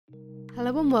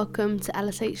Hello and welcome to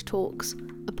LSH Talks,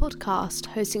 a podcast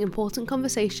hosting important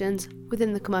conversations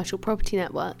within the commercial property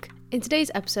network. In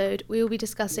today's episode, we will be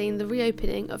discussing the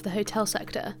reopening of the hotel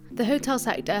sector. The hotel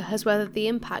sector has weathered the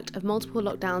impact of multiple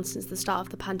lockdowns since the start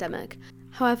of the pandemic.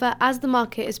 However, as the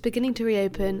market is beginning to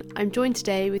reopen, I'm joined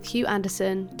today with Hugh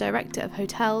Anderson, Director of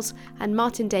Hotels, and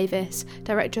Martin Davis,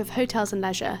 Director of Hotels and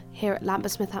Leisure here at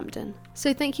Lambeth Smith Hampton.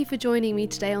 So thank you for joining me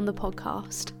today on the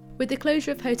podcast. With the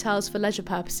closure of hotels for leisure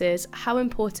purposes, how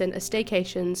important are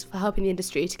staycations for helping the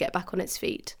industry to get back on its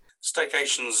feet?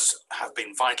 Staycations have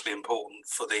been vitally important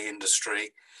for the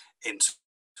industry in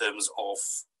terms of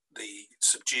the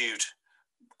subdued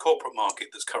corporate market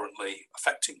that's currently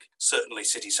affecting certainly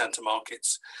city centre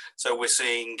markets. So we're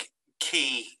seeing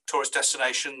key tourist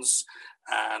destinations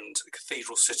and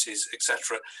cathedral cities,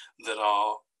 etc., that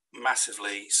are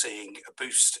massively seeing a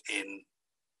boost in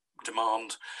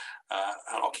demand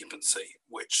and occupancy,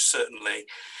 which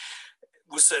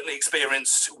was certainly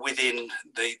experienced within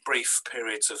the brief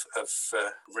periods of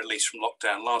release from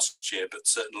lockdown last year, but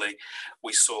certainly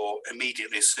we saw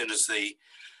immediately as soon as the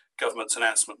government's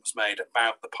announcement was made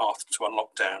about the path to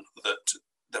unlockdown that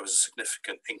there was a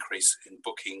significant increase in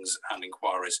bookings and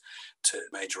inquiries to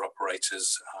major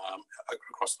operators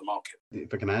across the market.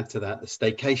 If I can add to that, the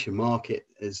staycation market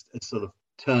is sort of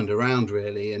turned around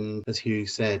really, and as Hugh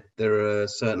said, there are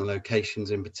certain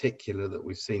locations in particular that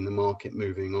we've seen the market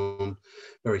moving on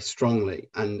very strongly,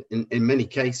 and in many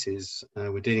cases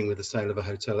we're dealing with the sale of a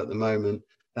hotel at the moment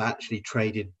that actually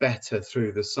traded better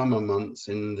through the summer months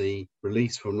in the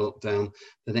release from lockdown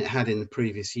than it had in the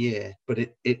previous year, but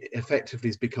it effectively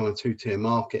has become a two-tier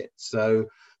market. So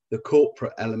the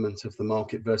corporate element of the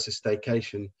market versus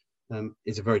staycation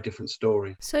is a very different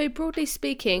story. So broadly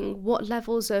speaking, what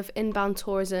levels of inbound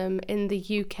tourism in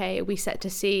the UK are we set to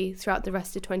see throughout the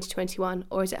rest of 2021,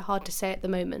 or is it hard to say at the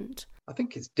moment? I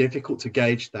think it's difficult to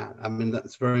gauge that. I mean,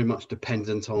 that's very much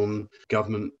dependent on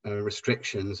government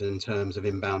restrictions in terms of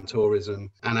inbound tourism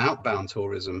and outbound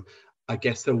tourism. I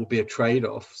guess there will be a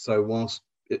trade-off. So whilst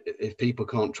if people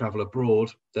can't travel abroad,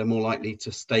 they're more likely to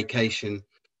staycation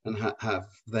and have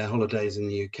their holidays in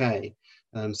the UK.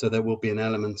 So there will be an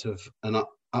element of an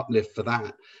uplift for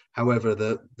that. However,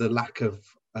 the lack of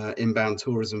inbound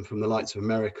tourism from the likes of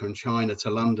America and China to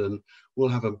London will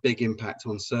have a big impact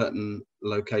on certain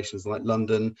locations like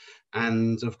London,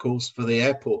 and of course for the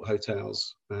airport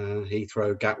hotels,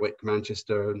 Heathrow, Gatwick,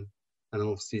 Manchester, and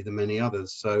obviously the many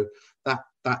others. So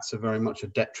that's a very much a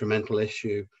detrimental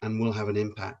issue and will have an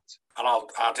impact. And I'll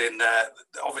add in there,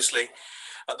 obviously,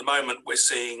 at the moment, we're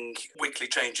seeing weekly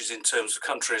changes in terms of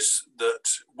countries that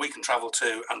we can travel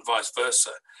to and vice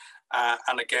versa.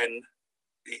 And again,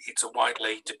 it's a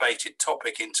widely debated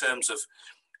topic in terms of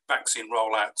vaccine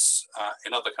rollouts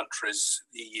in other countries,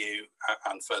 EU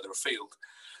and further afield.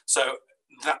 So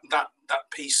that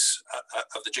piece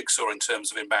of the jigsaw in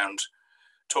terms of inbound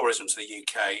tourism to the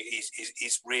UK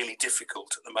is really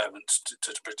difficult at the moment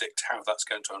to predict how that's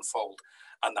going to unfold.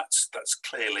 And that's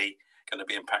clearly going to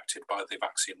be impacted by the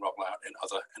vaccine rollout in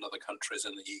other countries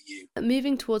in the EU.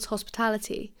 Moving towards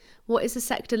hospitality, what is the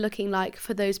sector looking like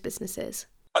for those businesses?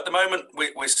 At the moment,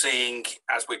 we're seeing,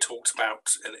 as we talked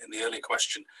about in the earlier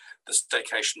question, the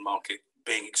staycation market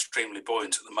being extremely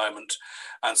buoyant at the moment,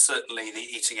 and certainly the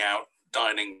eating out,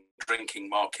 dining, drinking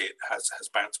market has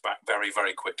bounced back very,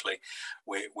 very quickly,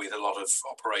 with a lot of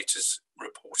operators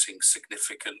reporting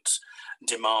significant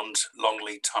demand, long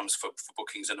lead times for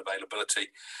bookings and availability,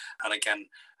 and again,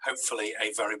 hopefully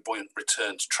a very buoyant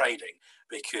return to trading,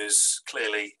 because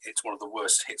clearly it's one of the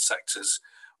worst hit sectors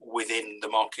within the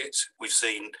market. We've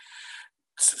seen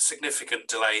significant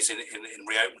delays in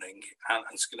reopening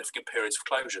and significant periods of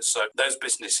closure. So those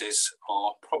businesses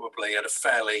are probably at a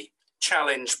fairly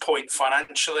challenge point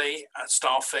financially,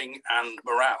 staffing and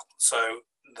morale. So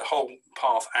the whole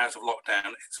path out of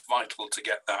lockdown, it's vital to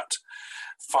get that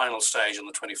final stage on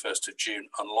the 21st of June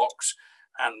unlocked,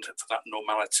 and for that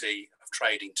normality of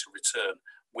trading to return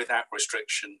without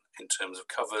restriction in terms of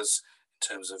covers,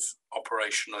 in terms of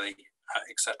operationally,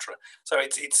 etc. So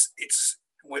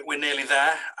we're nearly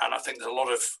there, and I think there's a lot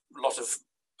of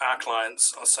our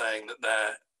clients are saying that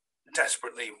they're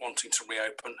desperately wanting to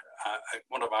reopen.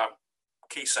 One of our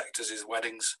key sectors is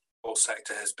weddings. All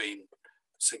sector has been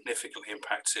significantly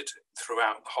impacted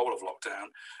throughout the whole of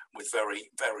lockdown, with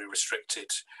very, very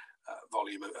restricted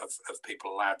volume of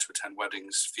people allowed to attend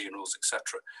weddings, funerals,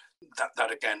 etc.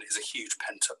 That again is a huge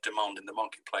pent-up demand in the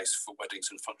marketplace for weddings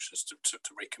and functions to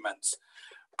recommence.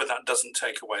 But that doesn't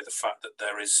take away the fact that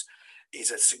there is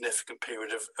a significant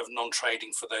period of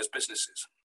non-trading for those businesses.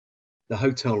 The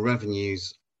hotel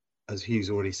revenues as Hugh's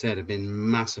already said, have been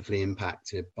massively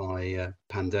impacted by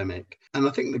pandemic. And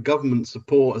I think the government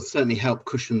support has certainly helped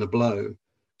cushion the blow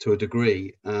to a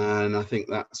degree. And I think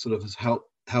that sort of has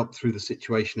helped through the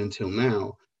situation until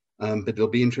now. But it'll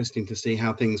be interesting to see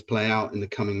how things play out in the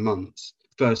coming months.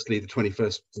 Firstly, the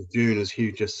 21st of June, as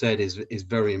Hugh just said, is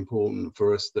very important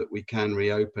for us, that we can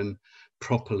reopen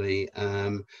properly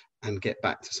and get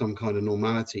back to some kind of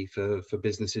normality for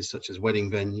businesses such as wedding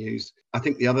venues. I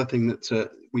think the other thing that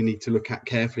we need to look at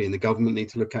carefully, and the government need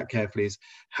to look at carefully, is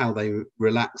how they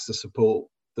relax the support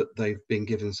that they've been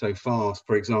given so far.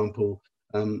 For example,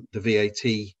 the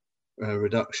VAT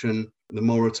reduction, the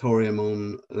moratorium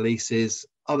on leases,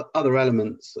 other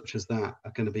elements such as that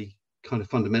are going to be kind of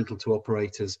fundamental to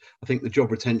operators. I think the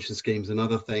job retention scheme is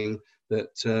another thing that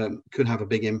could have a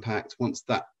big impact once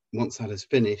that is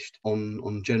finished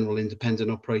on general independent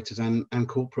operators and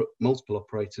corporate multiple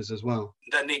operators as well.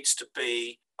 There needs to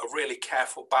be a really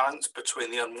careful balance between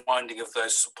the unwinding of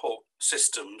those support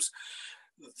systems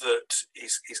that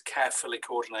is carefully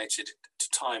coordinated to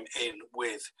time in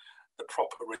with the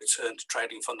proper return to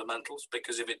trading fundamentals,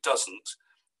 because if it doesn't,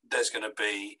 there's going to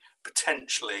be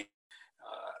potentially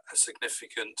a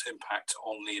significant impact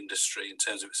on the industry in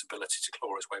terms of its ability to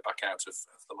claw its way back out of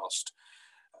the last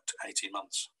 18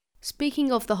 months.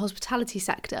 Speaking of the hospitality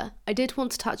sector, I did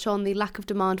want to touch on the lack of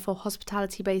demand for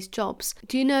hospitality-based jobs.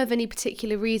 Do you know of any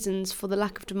particular reasons for the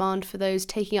lack of demand for those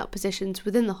taking up positions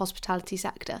within the hospitality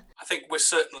sector? I think we're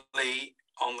certainly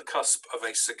on the cusp of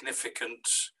a significant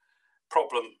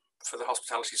problem for the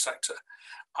hospitality sector.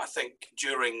 I think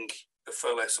during the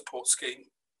furlough support scheme,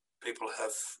 people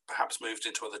have perhaps moved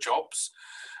into other jobs,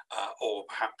 or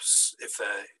perhaps if they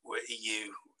were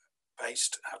EU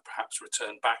based, have perhaps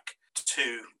returned back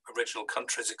to original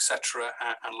countries, etc.,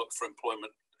 and look for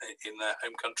employment in their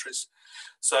home countries.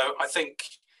 So I think,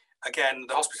 again,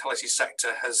 the hospitality sector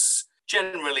has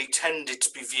generally tended to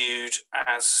be viewed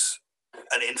as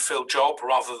an infill job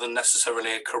rather than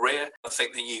necessarily a career. I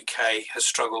think the UK has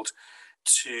struggled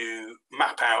to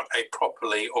map out a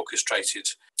properly orchestrated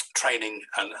training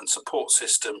and support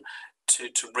system to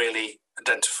really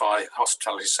identify the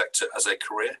hospitality sector as a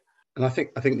career. And I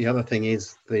think the other thing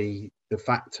is the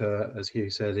factor, as Hugh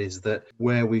said, is that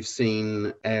where we've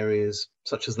seen areas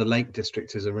such as the Lake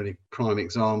District is a really prime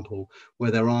example,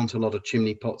 where there aren't a lot of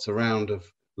chimney pots around of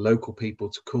local people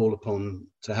to call upon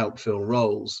to help fill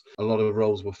roles. A lot of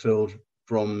roles were filled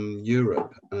from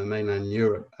Europe, mainland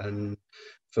Europe, and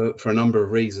for a number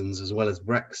of reasons, as well as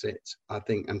Brexit, I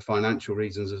think, and financial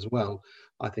reasons as well.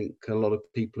 I think a lot of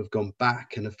people have gone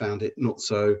back and have found it not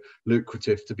so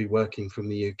lucrative to be working from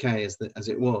the UK as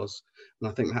it was. And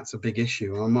I think that's a big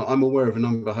issue. I'm aware of a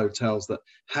number of hotels that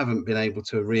haven't been able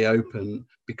to reopen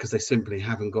because they simply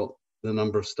haven't got the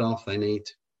number of staff they need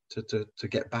to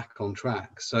get back on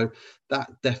track. So that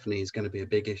definitely is going to be a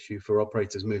big issue for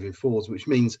operators moving forwards, which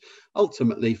means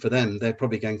ultimately for them, they're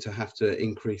probably going to have to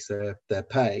increase their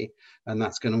pay, and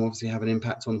that's going to obviously have an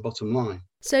impact on the bottom line.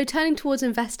 So turning towards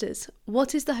investors,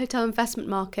 what is the hotel investment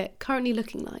market currently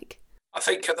looking like? I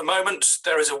think at the moment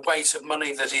there is a weight of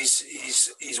money that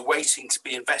is waiting to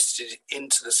be invested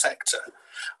into the sector.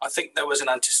 I think there was an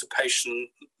anticipation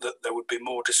that there would be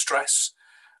more distress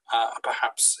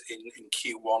perhaps in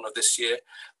Q1 of this year.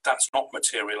 That's not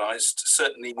materialised.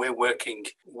 Certainly we're working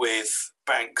with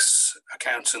banks,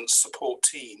 accountants, support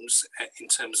teams in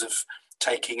terms of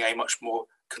taking a much more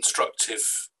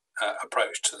constructive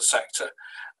approach to the sector,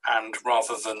 and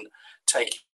rather than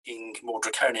taking more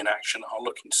draconian action, are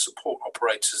looking to support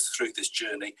operators through this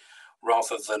journey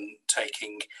rather than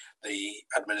taking the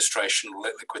administration or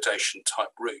liquidation type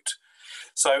route.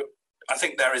 So I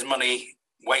think there is money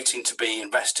waiting to be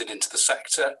invested into the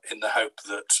sector in the hope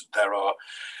that there are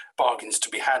bargains to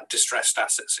be had, distressed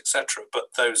assets, etc. But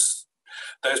those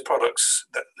products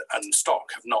and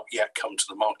stock have not yet come to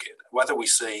the market. Whether we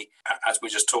see, as we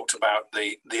just talked about,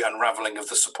 the unravelling of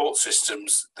the support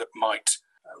systems that might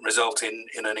result in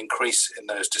an increase in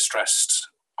those distressed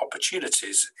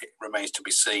opportunities, it remains to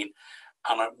be seen.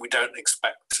 And we don't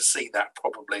expect to see that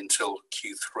probably until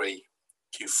Q3,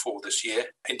 Q4 this year.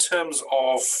 In terms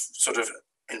of sort of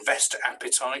investor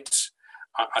appetite,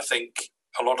 I think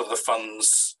a lot of the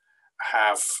funds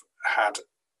have had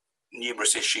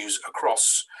numerous issues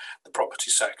across the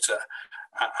property sector,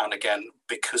 and again,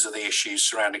 because of the issues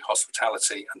surrounding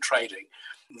hospitality and trading,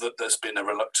 that there's been a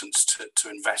reluctance to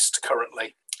invest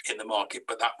currently in the market,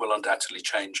 but that will undoubtedly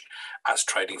change as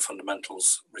trading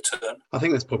fundamentals return. I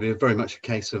think that's probably very much a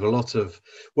case of a lot of,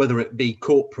 whether it be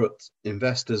corporate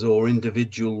investors or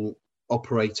individual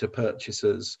operator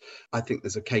purchasers, I think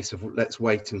there's a case of let's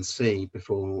wait and see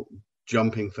before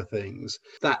jumping for things.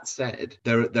 That said,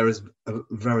 there is a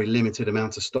very limited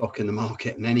amount of stock in the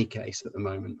market in any case at the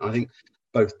moment. I think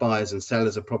both buyers and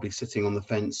sellers are probably sitting on the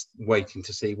fence waiting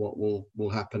to see what will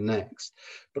happen next.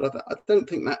 But I don't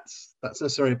think that's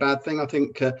necessarily a bad thing. I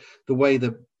think the way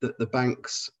the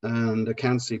banks and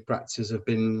accountancy practices have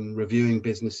been reviewing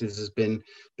businesses has been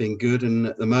good, and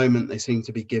at the moment they seem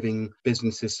to be giving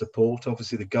businesses support.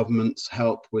 Obviously the government's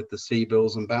help with the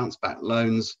CBILS and bounce back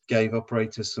loans gave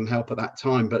operators some help at that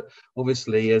time, but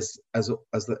obviously as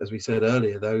we said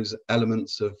earlier, those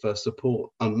elements of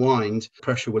support unwind,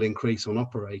 pressure will increase on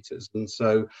operators. And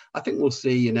so I think we'll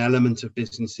see an element of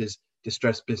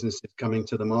distressed businesses coming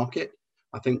to the market.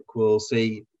 I think we'll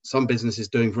see some businesses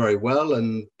doing very well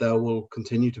and they will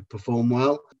continue to perform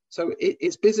well. So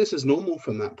it's business as normal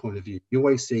from that point of view. You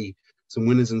always see some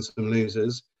winners and some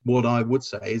losers. What I would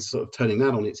say is, sort of turning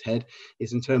that on its head,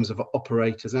 is in terms of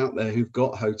operators out there who've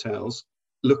got hotels,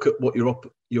 look at what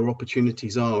your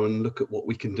opportunities are and look at what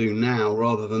we can do now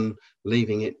rather than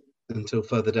leaving it until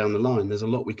further down the line. There's a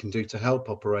lot we can do to help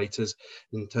operators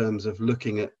in terms of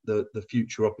looking at the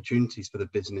future opportunities for the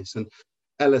business. And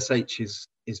LSH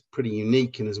is pretty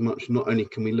unique in as much, not only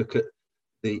can we look at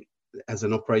as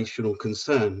an operational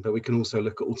concern, but we can also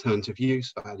look at alternative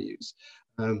use values,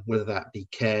 whether that be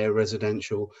care,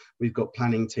 residential. We've got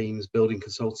planning teams, building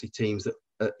consultancy teams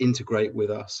that integrate with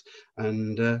us,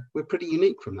 and we're pretty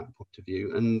unique from that point of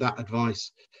view. And that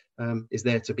advice is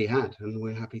there to be had, and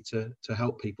we're happy to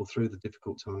help people through the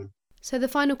difficult time. So the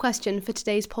final question for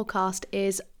today's podcast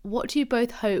is, what do you both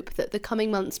hope that the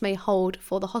coming months may hold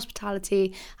for the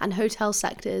hospitality and hotel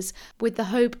sectors, with the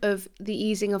hope of the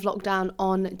easing of lockdown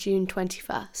on June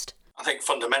 21st? I think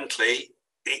fundamentally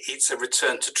it's a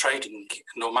return to trading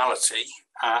normality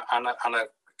and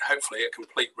hopefully a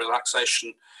complete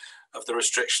relaxation of the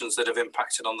restrictions that have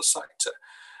impacted on the sector.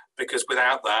 Because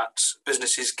without that,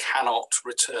 businesses cannot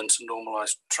return to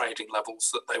normalised trading levels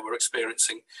that they were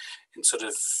experiencing in sort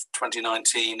of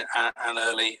 2019 and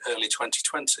early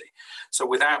 2020. So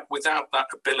without that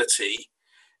ability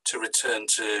to return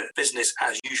to business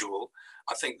as usual,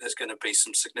 I think there's going to be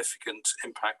some significant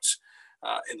impact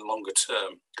in the longer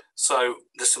term. So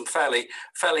there's some fairly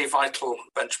vital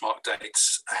benchmark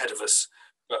dates ahead of us.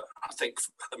 But I think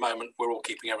at the moment we're all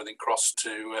keeping everything crossed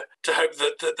to hope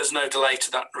that there's no delay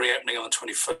to that reopening on the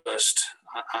 21st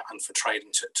and for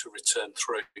trading to return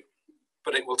through.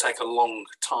 But it will take a long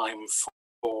time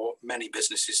for many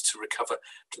businesses to recover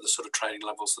to the sort of trading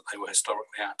levels that they were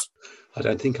historically at. I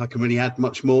don't think I can really add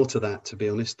much more to that, to be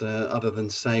honest, other than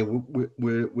say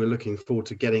we're looking forward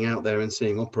to getting out there and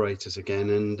seeing operators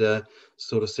again and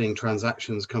sort of seeing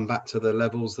transactions come back to the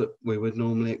levels that we would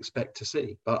normally expect to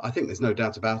see. But I think there's no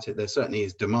doubt about it. There certainly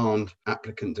is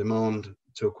applicant demand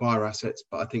to acquire assets,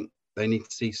 but I think they need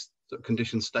to see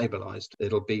conditions stabilised.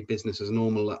 It'll be business as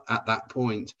normal at that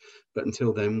point. But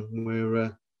until then,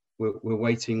 we're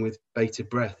waiting with bated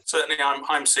breath. Certainly,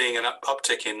 I'm seeing an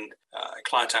uptick in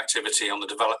client activity on the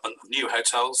development of new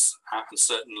hotels, and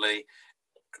certainly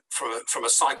from a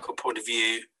cycle point of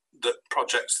view, that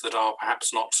projects that are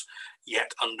perhaps not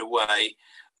yet underway,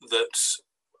 that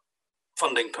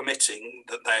funding permitting,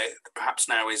 that they perhaps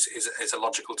now is a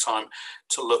logical time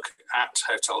to look at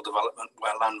hotel development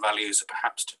where land values are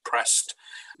perhaps depressed.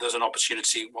 There's an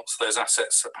opportunity once those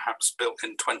assets are perhaps built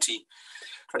in 12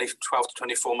 to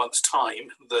 24 months' time,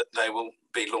 that they will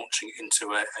be launching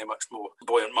into a much more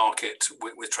buoyant market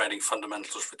with trading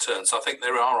fundamentals return. So I think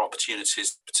there are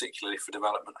opportunities, particularly for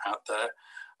development out there,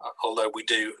 although we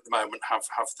do at the moment have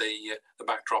the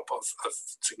backdrop of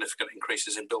significant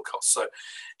increases in build costs. So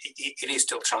it is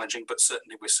still challenging, but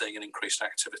certainly we're seeing an increased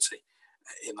activity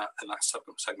in that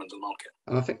segment of the market.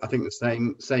 And I think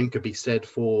the same could be said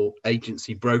for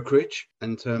agency brokerage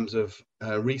in terms of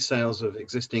resales of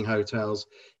existing hotels.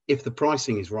 If the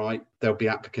pricing is right, there'll be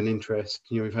applicant interest.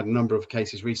 We've had a number of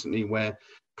cases recently where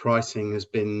pricing has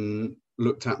been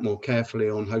looked at more carefully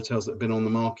on hotels that have been on the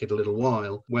market a little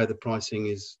while, where the pricing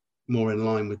is more in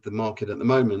line with the market at the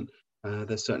moment.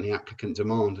 There's certainly applicant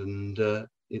demand, and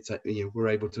we're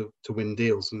able to win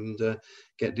deals and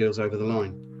get deals over the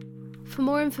line. For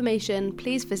more information,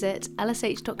 please visit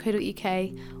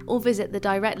lsh.co.uk or visit the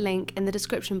direct link in the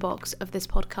description box of this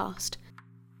podcast.